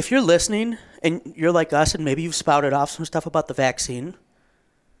 if you're listening and you're like us and maybe you've spouted off some stuff about the vaccine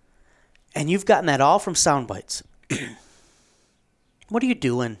and you've gotten that all from sound bites, what are you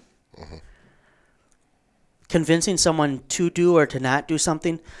doing? Mm-hmm. Convincing someone to do or to not do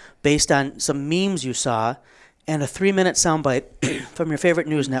something based on some memes you saw and a 3-minute soundbite from your favorite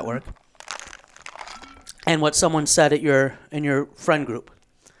news network and what someone said in your friend group.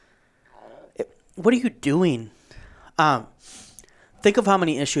 What are you doing? Think of how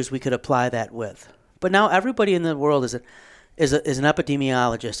many issues we could apply that with. But now everybody in the world is an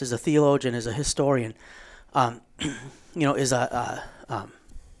epidemiologist, is a theologian, is a historian, is a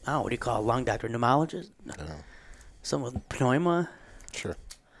what do you call a lung doctor, pneumologist? No. Someone with pneuma? Sure.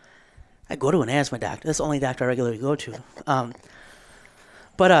 I go to an asthma doctor. That's the only doctor I regularly go to.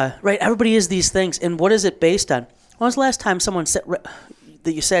 But everybody is these things. And what is it based on? When was the last time someone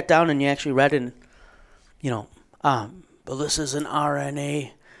that you sat down and you actually read it, but this is an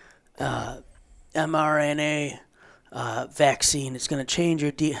RNA, mRNA vaccine. It's going to change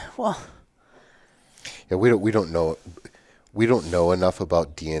your well. Yeah, we don't know enough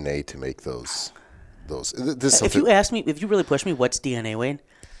about DNA to make those those. This is If you ask me, if you really push me, what's DNA, Wayne?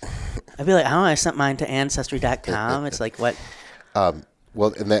 I'd be like, I don't know. I sent mine to Ancestry.com. It's like, what?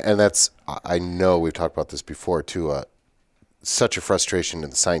 Well, and that's, I know we've talked about this before too, such a frustration in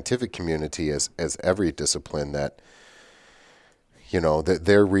the scientific community as every discipline that, that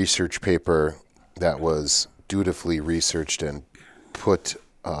their research paper that was dutifully researched and put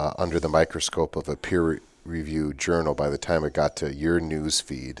under the microscope of a peer-reviewed journal, by the time it got to your news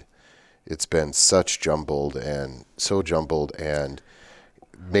feed, it's been so jumbled and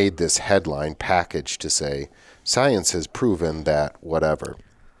made this headline package to say, science has proven that whatever.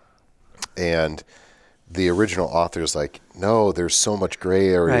 And the original author's like, no, there's so much gray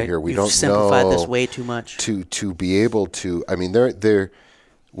area here. We don't know. You've simplified this way too much. To be able to, I mean,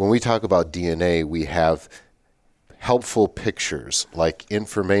 when we talk about DNA, we have helpful pictures like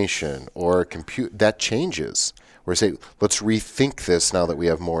information or compute that changes. We're saying, let's rethink this now that we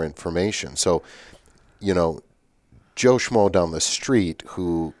have more information. So, Joe Schmo down the street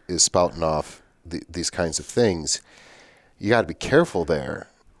who is spouting off these kinds of things, you got to be careful there,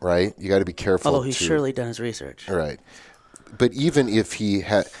 right? You got to be careful. Although he's surely done his research. Right. But even if he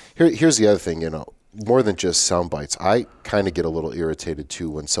had, here's the other thing, more than just sound bites, I kind of get a little irritated too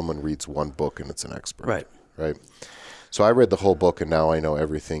when someone reads one book and it's an expert. Right. Right. So I read the whole book and now I know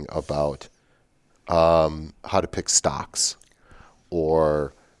everything about how to pick stocks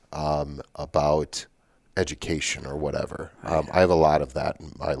or about education or whatever. Right. I have a lot of that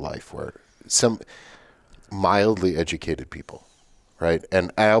in my life where some mildly educated people, right?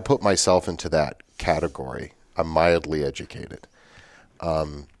 And I'll put myself into that category. I'm mildly educated.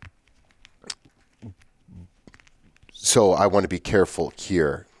 So I want to be careful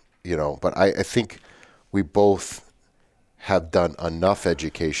here, but I think we both have done enough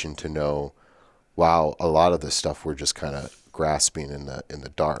education to know, wow, a lot of this stuff we're just kind of grasping in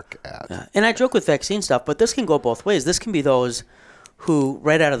the dark at. Yeah. And I joke with vaccine stuff, but this can go both ways. This can be those who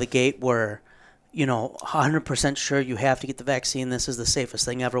right out of the gate were, 100% sure you have to get the vaccine. This is the safest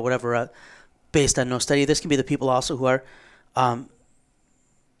thing ever, whatever, based on no study. This can be the people also who are, I'm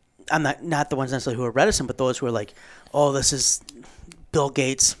not the ones necessarily who are reticent, but those who are like, oh, this is Bill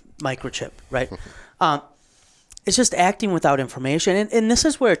Gates microchip, right? It's just acting without information. And this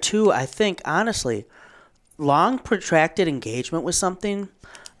is where, too, I think, honestly, long protracted engagement with something,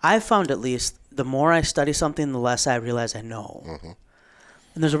 I've found at least the more I study something, the less I realize I know. Mm-hmm.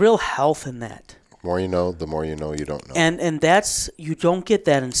 And there's a real health in that. The more you know, the more you know you don't know. And that's, you don't get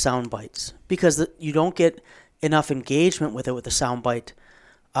that in sound bites because you don't get enough engagement with it with the sound bite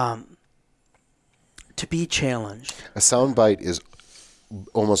to be challenged. A sound bite is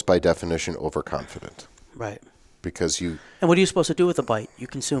almost by definition overconfident. Right. Because you... And what are you supposed to do with a bite? You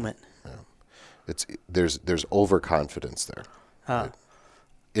consume it. Yeah. There's overconfidence there. Right?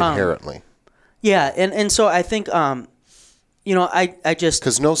 Inherently. Yeah, and so I think, I just...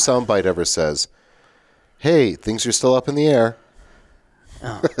 Because no soundbite ever says, hey, things are still up in the air.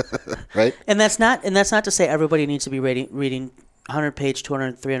 Oh. Right? And that's not to say everybody needs to be reading 100-page,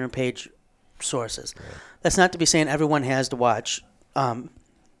 200, 300-page sources. Yeah. That's not to be saying everyone has to watch all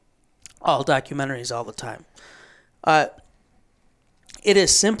documentaries all the time. It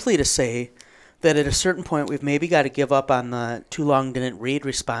is simply to say that at a certain point we've maybe got to give up on the too long didn't read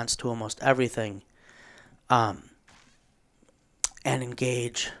response to almost everything and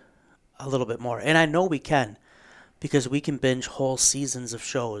engage a little bit more. And I know we can because we can binge whole seasons of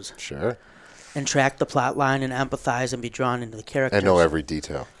shows. Sure. And track the plot line and empathize and be drawn into the characters. And know every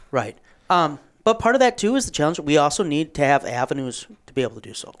detail. Right. But part of that, too, is the challenge. We also need to have avenues to be able to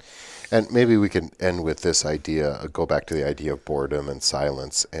do so. And maybe we can end with this idea, go back to the idea of boredom and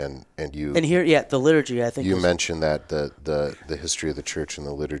silence. And you... And here, the liturgy, I think. You mentioned that the history of the church and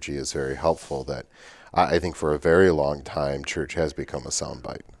the liturgy is very helpful. That I think for a very long time, church has become a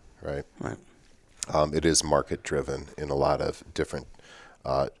soundbite, right? Right. It is market-driven in a lot of different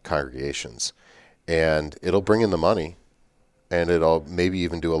congregations. And it'll bring in the money, and it'll maybe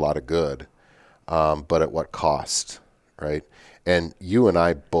even do a lot of good. But at what cost, right? And you and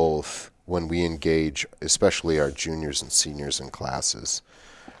I both, when we engage, especially our juniors and seniors in classes,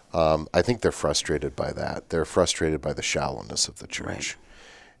 I think they're frustrated by that. They're frustrated by the shallowness of the church.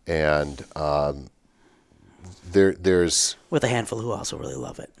 Right. And there's... With a handful who also really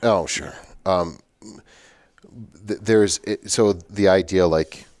love it. Oh, sure. Yeah. So the idea,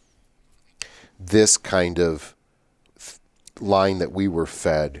 like, this kind of line that we were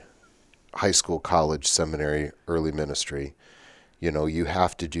fed, high school, college, seminary, early ministry, you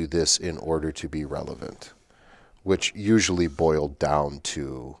have to do this in order to be relevant, which usually boiled down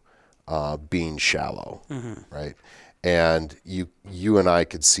to being shallow, mm-hmm. right? And you and I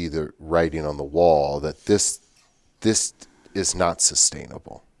could see the writing on the wall that this is not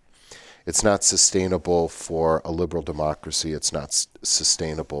sustainable. It's not sustainable for a liberal democracy. It's not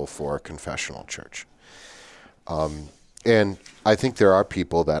sustainable for a confessional church. And I think there are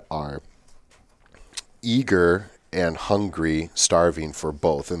people that are eager and hungry, starving for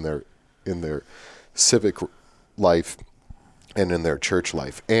both in their civic life and in their church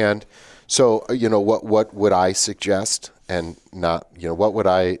life. And so, what would I suggest and not, what would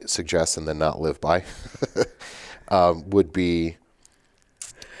I suggest and then not live by would be,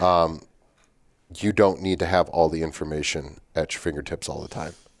 you don't need to have all the information at your fingertips all the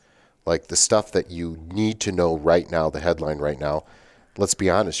time. Like the stuff that you need to know right now, the headline right now, let's be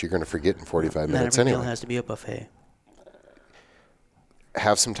honest, you're going to forget in 45 minutes anyway. Not every meal has to be a buffet.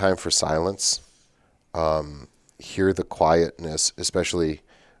 Have some time for silence. Hear the quietness, especially,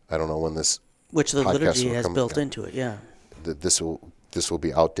 I don't know when this which the liturgy has built yeah. into it, yeah. This will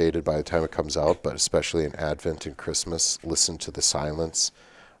be outdated by the time it comes out, but especially in Advent and Christmas, listen to the silence.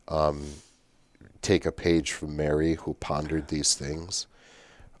 Take a page from Mary, who pondered these things.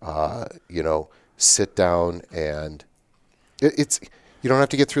 Sit down and it's you don't have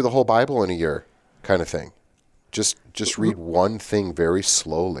to get through the whole Bible in a year, kind of thing. Just read one thing very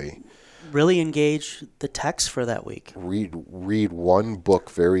slowly. Really engage the text for that week. Read one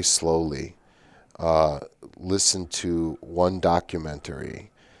book very slowly. Listen to one documentary.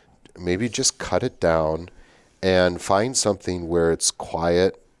 Maybe just cut it down and find something where it's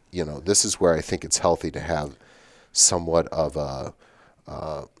quiet. This is where I think it's healthy to have somewhat of a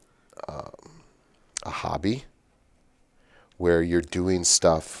hobby where you're doing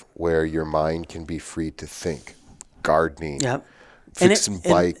stuff where your mind can be free to think. Gardening. Yep. Fixing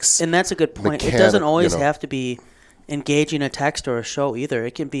bikes. And that's a good point. It doesn't always have to be engaging a text or a show either.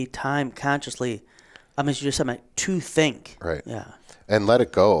 It can be time consciously, you just said, to think. Right. Yeah. And let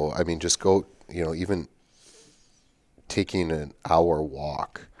it go. Just go, even taking an hour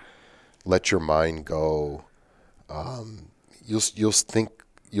walk, let your mind go. You'll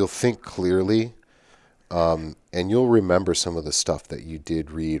think clearly, and you'll remember some of the stuff that you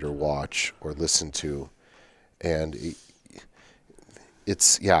did read or watch or listen to. And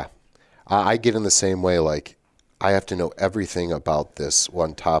I get in the same way. Like, I have to know everything about this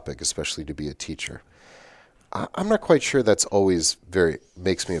one topic, especially to be a teacher. I'm not quite sure that's always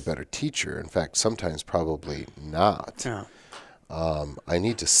makes me a better teacher. In fact, sometimes probably not. Yeah. I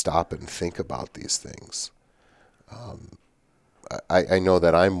need to stop and think about these things. I know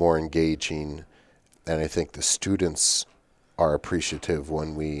that I'm more engaging, and I think the students are appreciative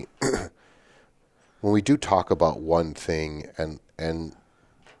when we when we do talk about one thing and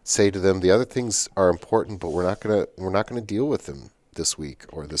say to them the other things are important, but we're not gonna deal with them this week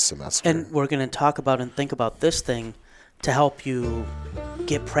or this semester. And we're going to talk about and think about this thing to help you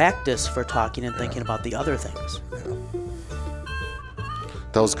get practice for talking and thinking about the other things. Yeah.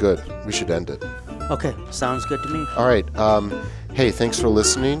 That was good. We should end it. Okay, sounds good to me. All right. Hey, thanks for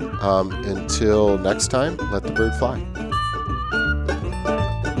listening. Until next time, let the bird fly.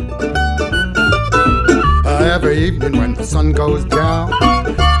 Every evening when the sun goes down,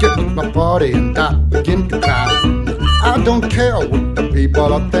 get with my party and I begin to cry. I don't care what the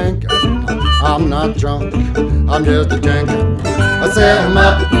people are thinking. I'm not drunk, I'm just a drinker. I set 'em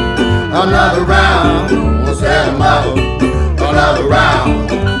up, another round. I set 'em up, another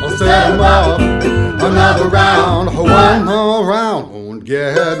round. I set 'em up, another round. One more round won't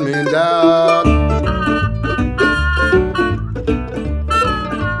get me down.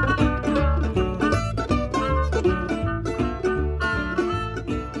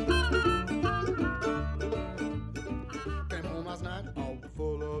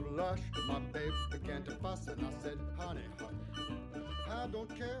 My babe began to fuss and I said, honey, I don't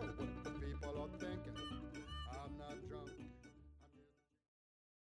care what the